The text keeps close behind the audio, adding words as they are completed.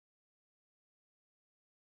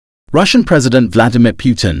Russian President Vladimir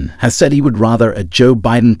Putin has said he would rather a Joe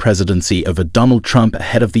Biden presidency over Donald Trump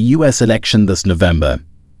ahead of the US election this November.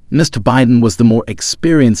 Mr. Biden was the more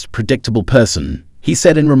experienced, predictable person, he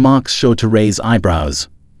said in remarks sure to raise eyebrows.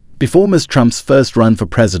 Before Ms. Trump's first run for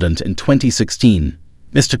president in 2016,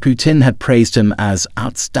 Mr. Putin had praised him as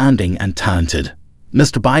outstanding and talented.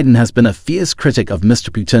 Mr. Biden has been a fierce critic of Mr.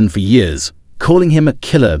 Putin for years, calling him a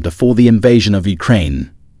killer before the invasion of Ukraine.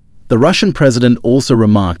 The Russian president also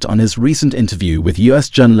remarked on his recent interview with US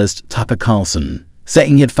journalist Tucker Carlson,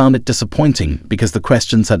 saying he had found it disappointing because the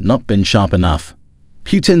questions had not been sharp enough.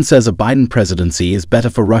 Putin says a Biden presidency is better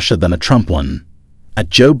for Russia than a Trump one. A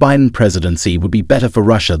Joe Biden presidency would be better for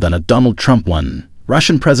Russia than a Donald Trump one,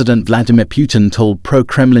 Russian President Vladimir Putin told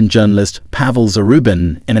pro-Kremlin journalist Pavel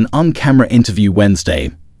Zarubin in an on-camera interview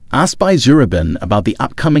Wednesday. Asked by Zarubin about the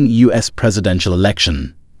upcoming US presidential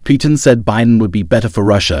election, Putin said Biden would be better for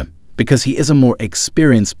Russia because he is a more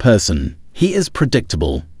experienced person, he is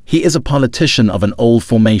predictable, he is a politician of an old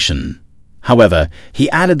formation. However, he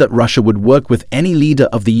added that Russia would work with any leader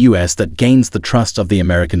of the US that gains the trust of the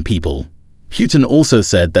American people. Putin also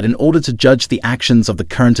said that in order to judge the actions of the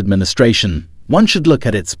current administration, one should look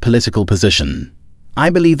at its political position. I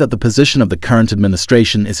believe that the position of the current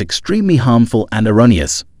administration is extremely harmful and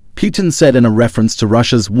erroneous, Putin said in a reference to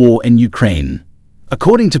Russia's war in Ukraine.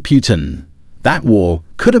 According to Putin, that war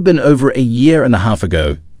could have been over a year and a half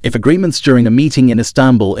ago if agreements during a meeting in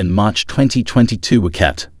Istanbul in March 2022 were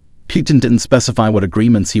kept. Putin didn't specify what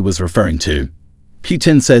agreements he was referring to.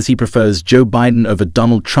 Putin says he prefers Joe Biden over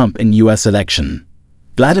Donald Trump in US election.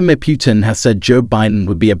 Vladimir Putin has said Joe Biden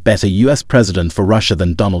would be a better US president for Russia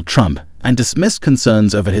than Donald Trump and dismissed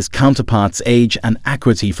concerns over his counterpart's age and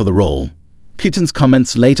acuity for the role. Putin's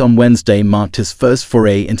comments late on Wednesday marked his first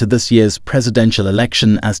foray into this year's presidential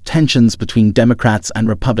election as tensions between Democrats and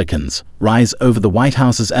Republicans rise over the White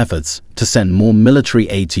House's efforts to send more military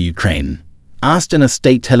aid to Ukraine. Asked in a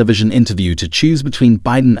state television interview to choose between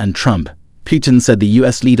Biden and Trump, Putin said the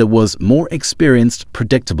US leader was more experienced,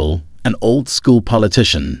 predictable, an old-school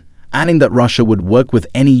politician, adding that Russia would work with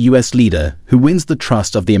any US leader who wins the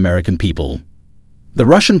trust of the American people. The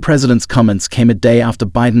Russian president's comments came a day after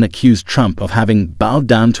Biden accused Trump of having bowed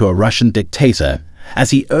down to a Russian dictator,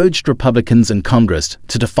 as he urged Republicans in Congress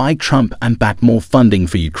to defy Trump and back more funding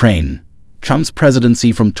for Ukraine. Trump's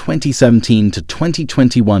presidency from 2017 to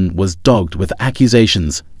 2021 was dogged with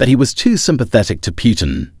accusations that he was too sympathetic to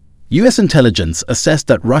Putin. US intelligence assessed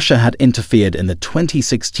that Russia had interfered in the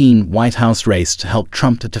 2016 White House race to help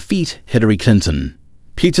Trump to defeat Hillary Clinton.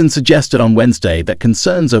 Putin suggested on Wednesday that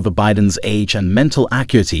concerns over Biden's age and mental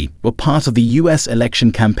acuity were part of the US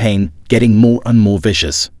election campaign getting more and more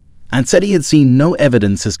vicious, and said he had seen no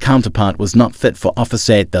evidence his counterpart was not fit for office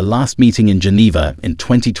at their last meeting in Geneva in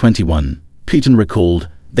 2021. Putin recalled,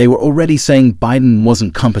 "They were already saying Biden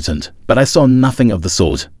wasn't competent, but I saw nothing of the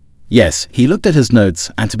sort. Yes, he looked at his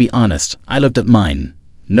notes, and to be honest, I looked at mine.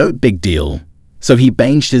 No big deal. So he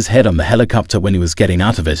banged his head on the helicopter when he was getting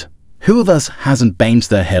out of it. Who of us hasn't banged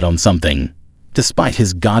their head on something?" Despite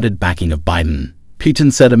his guarded backing of Biden,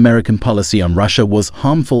 Putin said American policy on Russia was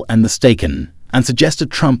harmful and mistaken, and suggested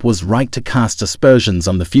Trump was right to cast aspersions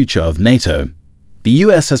on the future of NATO. The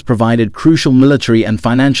US has provided crucial military and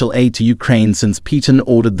financial aid to Ukraine since Putin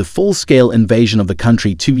ordered the full-scale invasion of the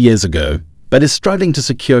country 2 years ago, but is struggling to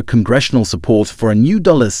secure congressional support for a new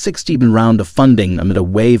 $60 billion round of funding amid a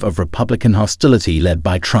wave of Republican hostility led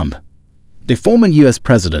by Trump. The former US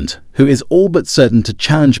president, who is all but certain to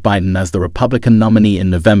challenge Biden as the Republican nominee in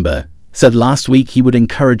November, said last week he would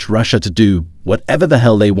encourage Russia to do whatever the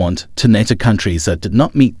hell they want to NATO countries that did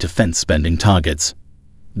not meet defense spending targets.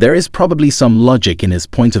 There is probably some logic in his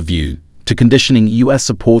point of view to conditioning US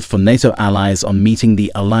support for NATO allies on meeting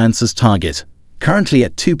the alliance's target, currently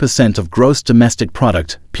at 2% of gross domestic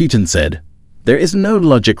product, Putin said. There is no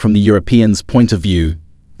logic from the Europeans' point of view.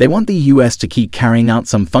 They want the US to keep carrying out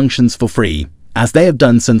some functions for free, as they have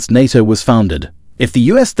done since NATO was founded. If the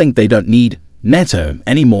US think they don't need NATO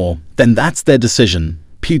anymore, then that's their decision,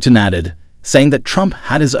 Putin added, saying that Trump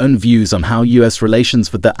had his own views on how US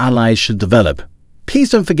relations with their allies should develop. Please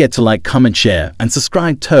don't forget to like, comment, share, and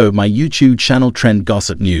subscribe to my YouTube channel Trend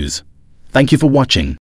Gossip News. Thank you for watching.